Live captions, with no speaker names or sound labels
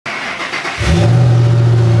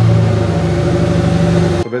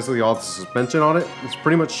basically all the suspension on it. It's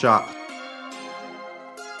pretty much shot.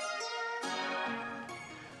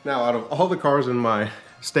 Now, out of all the cars in my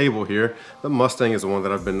stable here, the Mustang is the one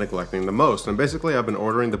that I've been neglecting the most, and basically I've been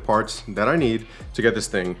ordering the parts that I need to get this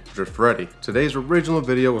thing drift ready. Today's original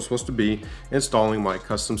video was supposed to be installing my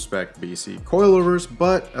custom spec BC coilovers,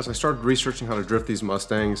 but as I started researching how to drift these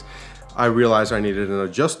Mustangs, I realized I needed an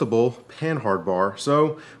adjustable panhard bar.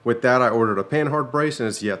 So with that, I ordered a panhard brace, and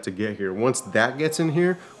it's yet to get here. Once that gets in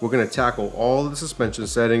here, we're going to tackle all the suspension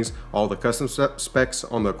settings, all the custom specs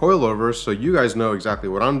on the coilovers, so you guys know exactly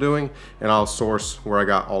what I'm doing, and I'll source where I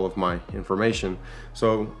got all of my information.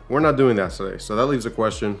 So we're not doing that today. So that leaves the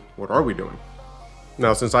question, what are we doing?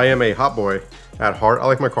 Now, since I am a hot boy at heart, I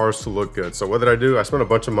like my cars to look good. So what did I do? I spent a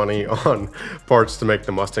bunch of money on parts to make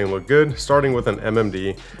the Mustang look good, starting with an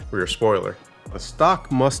MMD rear spoiler. A stock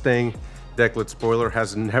Mustang decklet spoiler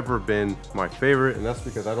has never been my favorite, and that's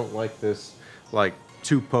because I don't like this like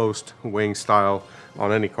two-post wing style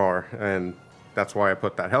on any car, and that's why I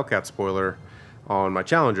put that Hellcat spoiler on my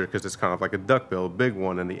Challenger, because it's kind of like a duckbill, big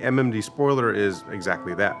one, and the MMD spoiler is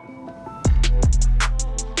exactly that.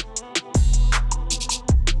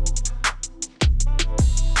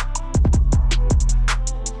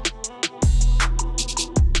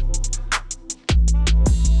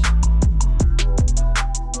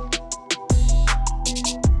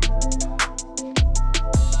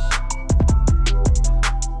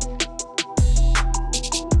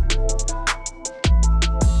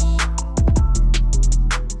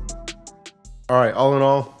 All right, all in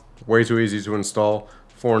all, way too easy to install.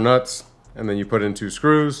 4 nuts, and then you put in 2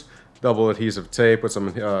 screws, double adhesive tape with some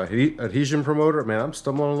adhesion promoter. Man, I'm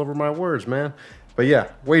stumbling all over my words, man. But yeah,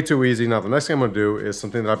 way too easy. Now, the next thing I'm gonna do is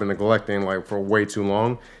something that I've been neglecting like for way too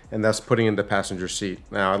long, and that's putting in the passenger seat.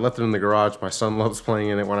 Now, I left it in the garage. My son loves playing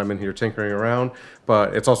in it when I'm in here tinkering around,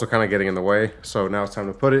 but it's also kind of getting in the way. So now it's time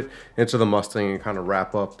to put it into the Mustang and kind of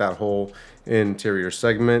wrap up that whole interior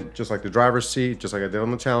segment, just like the driver's seat, just like I did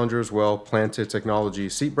on the Challenger as well. Planted technology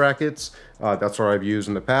seat brackets. That's what I've used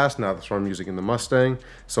in the past. Now that's what I'm using in the Mustang.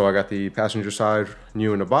 So I got the passenger side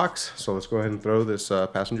new in the box. So let's go ahead and throw this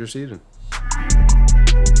passenger seat in.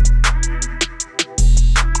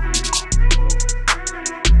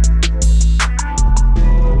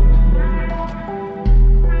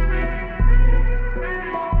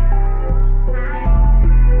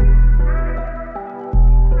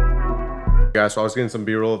 Guys, so I was getting some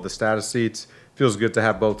B-roll of the status seats. Feels good to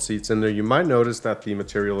have both seats in there. You might notice that the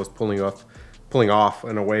material is pulling off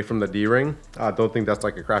and away from the D-ring. I don't think that's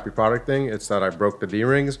like a crappy product thing. It's that I broke the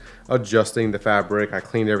D-rings, adjusting the fabric. I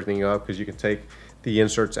cleaned everything up because you can take the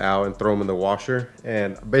inserts out and throw them in the washer.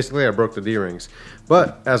 And basically I broke the D-rings.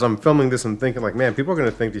 But as I'm filming this, I'm thinking like, man, people are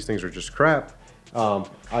gonna think these things are just crap.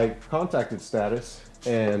 I contacted Status,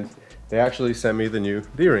 and they actually sent me the new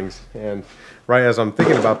D-rings. And right as I'm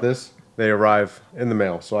thinking about this, they arrive in the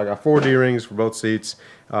mail. So I got 4 D-rings for both seats.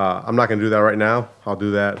 I'm not gonna do that right now. I'll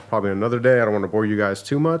do that probably another day. I don't wanna bore you guys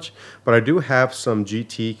too much, but I do have some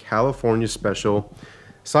GT California Special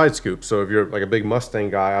side scoops. So if you're like a big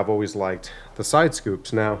Mustang guy, I've always liked the side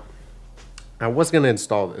scoops. Now, I was gonna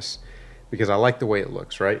install this because I like the way it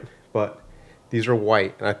looks, right? But these are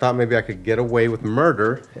white, and I thought maybe I could get away with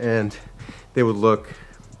murder and they would look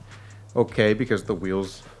okay because the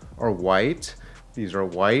wheels are white. These are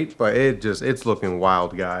white, but it's looking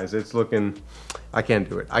wild, guys. It's looking, I can't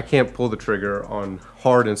do it. I can't pull the trigger on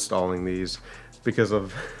hard installing these because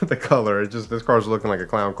of the color. This car's looking like a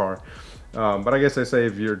clown car. But I guess they say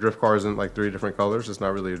if your drift car isn't like 3 different colors, it's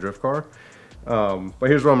not really a drift car. But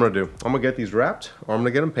here's what I'm gonna do. I'm gonna get these wrapped, or I'm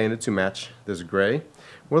gonna get them painted to match this gray.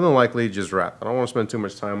 More than likely just wrap. I don't wanna spend too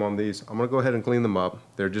much time on these. I'm gonna go ahead and clean them up.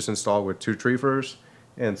 They're just installed with 2 treefers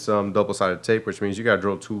and some double-sided tape, which means you gotta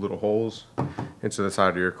drill 2 little holes into the side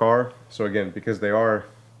of your car. So again, because they are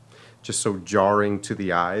just so jarring to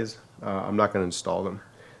the eyes, I'm not gonna install them.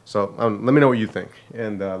 So let me know what you think,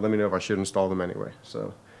 and let me know if I should install them anyway.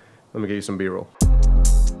 So let me get you some B-roll.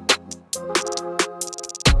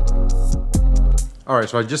 All right,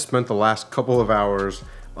 so I just spent the last couple of hours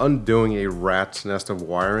undoing a rat's nest of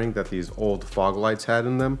wiring that these old fog lights had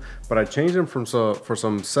in them, but I changed them for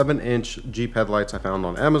some 7-inch Jeep headlights I found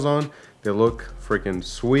on Amazon. They look freaking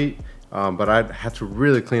sweet, but I had to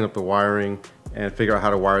really clean up the wiring and figure out how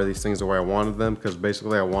to wire these things the way I wanted them, because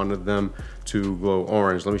basically I wanted them to glow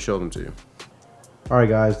orange. Let me show them to you. All right,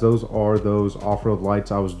 guys, those are those off-road lights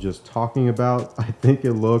I was just talking about. I think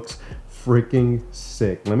it looks freaking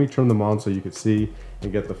sick. Let me turn them on so you can see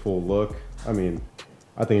and get the full look. I mean,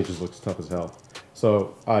 I think it just looks tough as hell.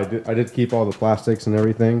 So I did keep all the plastics and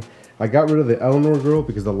everything. I got rid of the Eleanor grill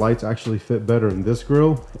because the lights actually fit better in this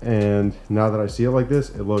grill. And now that I see it like this,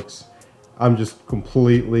 it looks, I'm just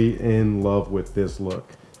completely in love with this look.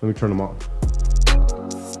 Let me turn them on.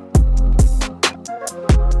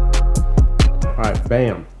 All right,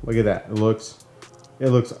 bam, look at that. It looks,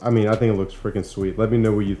 I mean, I think it looks freaking sweet. Let me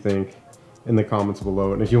know what you think in the comments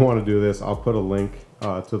below. And if you want to do this, I'll put a link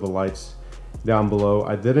to the lights down below.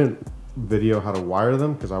 I didn't video how to wire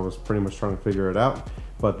them because I was pretty much trying to figure it out.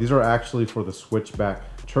 But these are actually for the switchback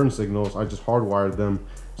turn signals. I just hardwired them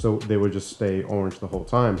so they would just stay orange the whole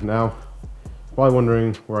time. Now, probably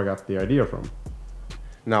wondering where I got the idea from.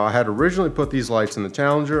 Now, I had originally put these lights in the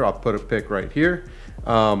Challenger. I'll put a pic right here.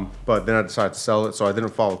 But then I decided to sell it, so I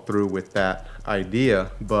didn't follow through with that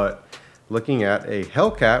idea. But looking at a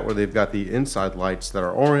Hellcat where they've got the inside lights that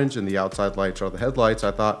are orange and the outside lights are the headlights,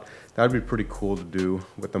 I thought that'd be pretty cool to do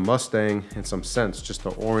with the Mustang in some sense. Just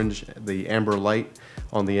the orange, the amber light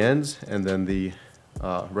on the ends, and then the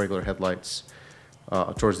regular headlights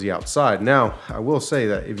towards the outside. Now, I will say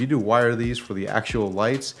that if you do wire these for the actual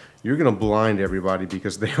lights, you're gonna blind everybody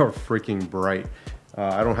because they are freaking bright.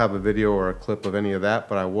 I don't have a video or a clip of any of that,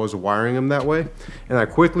 but I was wiring them that way. And I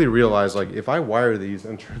quickly realized, like, if I wire these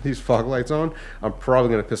and turn these fog lights on, I'm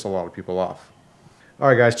probably gonna piss a lot of people off. All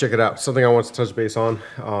right, guys, check it out. Something I want to touch base on.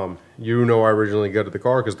 You know, I originally gutted the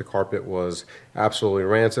car because the carpet was absolutely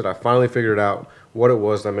rancid. I finally figured out what it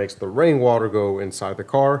was that makes the rainwater go inside the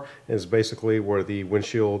car. It's basically where the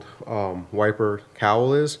windshield wiper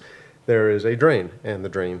cowl is. There is a drain, and the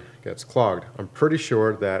drain gets clogged. I'm pretty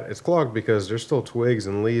sure that it's clogged because there's still twigs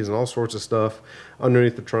and leaves and all sorts of stuff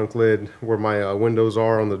underneath the trunk lid where my windows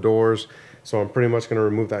are on the doors. So I'm pretty much gonna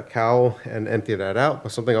remove that cowl and empty that out.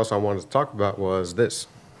 But something else I wanted to talk about was this.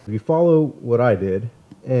 If you follow what I did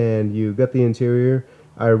and you got the interior,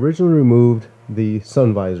 I originally removed the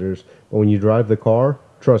sun visors, but when you drive the car,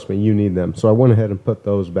 trust me, you need them. So I went ahead and put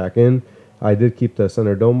those back in. I did keep the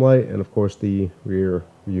center dome light and of course the rear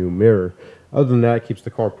view mirror. Other than that, it keeps the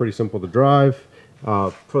car pretty simple to drive.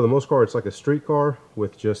 For the most part, it's like a street car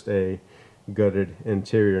with just a gutted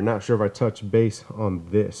interior. Not sure if I touched base on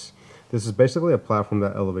this. This is basically a platform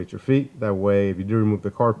that elevates your feet. That way, if you do remove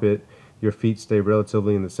the carpet, your feet stay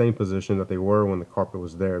relatively in the same position that they were when the carpet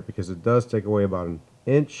was there, because it does take away about an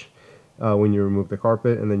inch when you remove the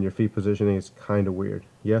carpet, and then your feet positioning is kind of weird.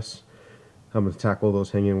 Yes, I'm going to tackle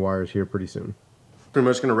those hanging wires here pretty soon. Pretty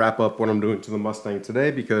much going to wrap up what I'm doing to the Mustang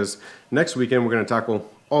today, because next weekend we're going to tackle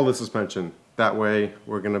all the suspension. That way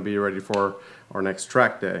we're going to be ready for our next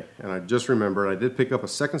track day. And I just remembered I did pick up a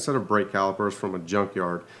second set of brake calipers from a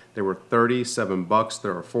junkyard. They were $37.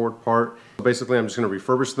 They're a Ford part. Basically, I'm just going to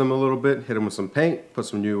refurbish them a little bit, hit them with some paint, put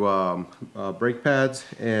some new brake pads,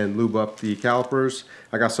 and lube up the calipers.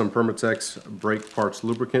 I got some Permatex brake parts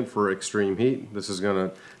lubricant for extreme heat. This is going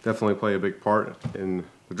to definitely play a big part in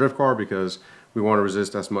the drift car because we want to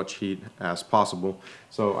resist as much heat as possible.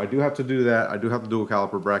 So I do have to do that. I do have the dual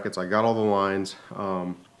caliper brackets. I got all the lines.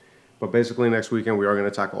 But basically next weekend we are going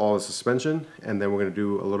to tackle all the suspension, and then we're going to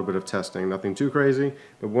do a little bit of testing. Nothing too crazy,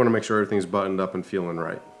 but we want to make sure everything's buttoned up and feeling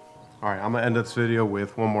right. All right, I'm going to end this video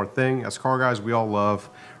with one more thing. As car guys, we all love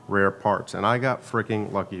rare parts, and I got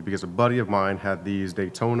freaking lucky because a buddy of mine had these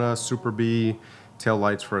Daytona Super B tail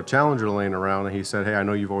lights for a Challenger laying around, and he said, hey, I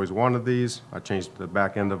know you've always wanted these. I changed the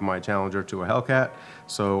back end of my Challenger to a Hellcat,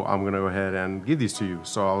 so I'm going to go ahead and give these to you.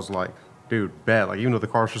 So I was like, dude, bet, like even though the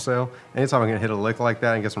car's for sale, anytime I can hit a lick like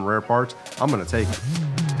that and get some rare parts, I'm gonna take it.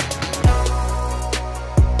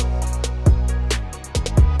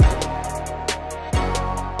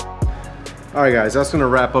 All right, guys, that's gonna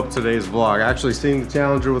wrap up today's vlog. Actually seeing the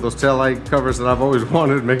Challenger with those taillight covers that I've always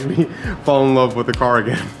wanted makes me fall in love with the car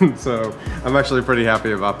again. So I'm actually pretty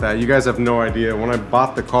happy about that. You guys have no idea, when I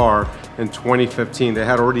bought the car in 2015, they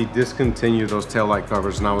had already discontinued those taillight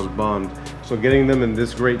covers and I was bummed. So getting them in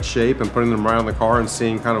this great shape and putting them right on the car and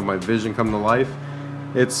seeing kind of my vision come to life,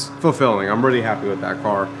 it's fulfilling. I'm really happy with that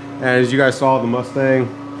car. And as you guys saw, the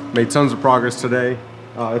Mustang made tons of progress today.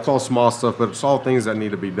 It's all small stuff, but it's all things that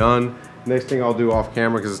need to be done. Next thing I'll do off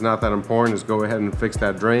camera, because it's not that important, is go ahead and fix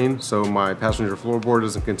that drain so my passenger floorboard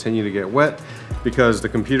doesn't continue to get wet, because the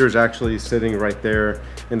computer is actually sitting right there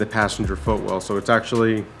in the passenger footwell. So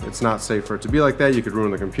it's not safe for it to be like that. You could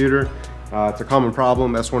ruin the computer. It's a common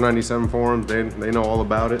problem. S197 forums, they know all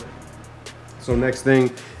about it. So next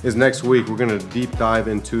thing is next week, we're gonna deep dive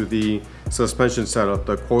into the suspension setup,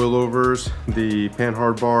 the coilovers, the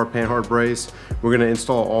panhard bar, panhard brace. We're gonna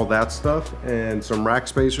install all that stuff and some rack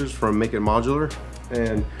spacers from Make It Modular.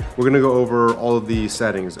 And we're gonna go over all of the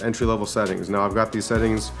settings, entry-level settings. Now I've got these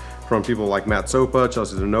settings from people like Matt Sopa,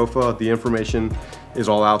 Chelsea Denofa. The information is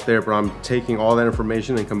all out there, but I'm taking all that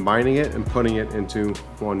information and combining it and putting it into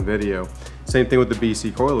one video. Same thing with the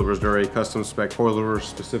BC coilovers. They're a custom spec coilover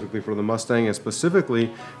specifically for the Mustang and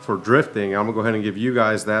specifically for drifting. I'm gonna go ahead and give you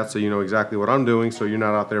guys that so you know exactly what I'm doing, so you're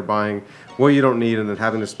not out there buying what you don't need and then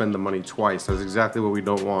having to spend the money twice. That's exactly what we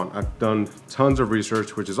don't want. I've done tons of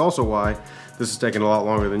research, which is also why this is taking a lot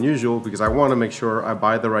longer than usual, because I wanna make sure I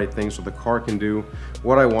buy the right thing so the car can do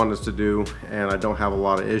what I want it to do and I don't have a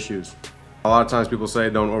lot of issues. A lot of times people say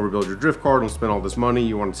don't overbuild your drift car, don't spend all this money,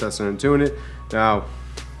 you want to test it and tune it. Now,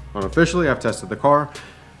 unofficially, I've tested the car.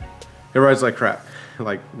 It rides like crap,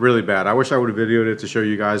 like really bad. I wish I would have videoed it to show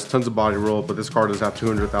you guys. Tons of body roll, but this car does have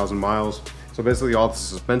 200,000 miles. So basically all the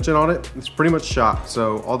suspension on it, it's pretty much shot.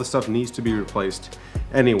 So all the stuff needs to be replaced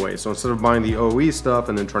anyway. So instead of buying the OE stuff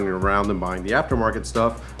and then turning around and buying the aftermarket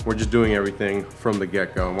stuff, we're just doing everything from the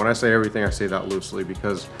get-go. And when I say everything, I say that loosely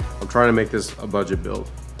because I'm trying to make this a budget build.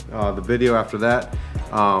 The video after that,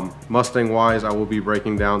 Mustang wise, I will be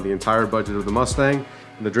breaking down the entire budget of the Mustang.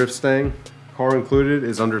 The Drift Mustang, car included,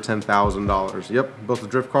 is under $10,000. Yep, built a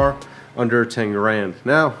drift car under 10 grand.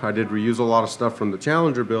 Now, I did reuse a lot of stuff from the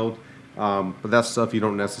Challenger build, but that's stuff you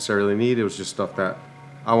don't necessarily need. It was just stuff that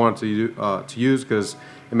I wanted to use because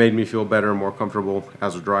it made me feel better and more comfortable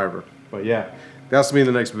as a driver. But yeah, that's me in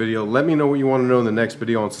the next video. Let me know what you want to know in the next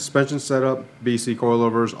video on suspension setup, BC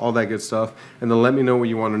coilovers, all that good stuff. And then let me know what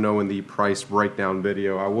you want to know in the price breakdown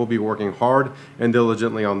video. I will be working hard and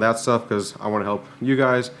diligently on that stuff because I want to help you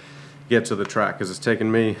guys get to the track, because it's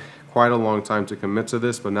taken me quite a long time to commit to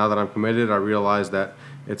this. But now that I'm committed, I realize that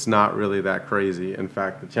it's not really that crazy. In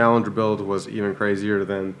fact, the Challenger build was even crazier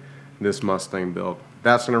than this Mustang build.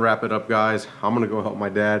 That's going to wrap it up, guys. I'm going to go help my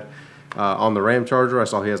dad on the Ram Charger. I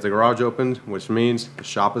saw he has the garage opened, which means the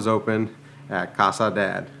shop is open at Casa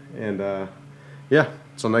Dad. And yeah,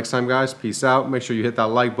 so next time, guys, peace out. Make sure you hit that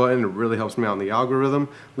like button. It really helps me out in the algorithm.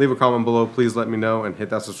 Leave a comment below. Please let me know and hit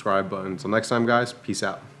that subscribe button. So next time, guys, peace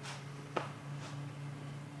out.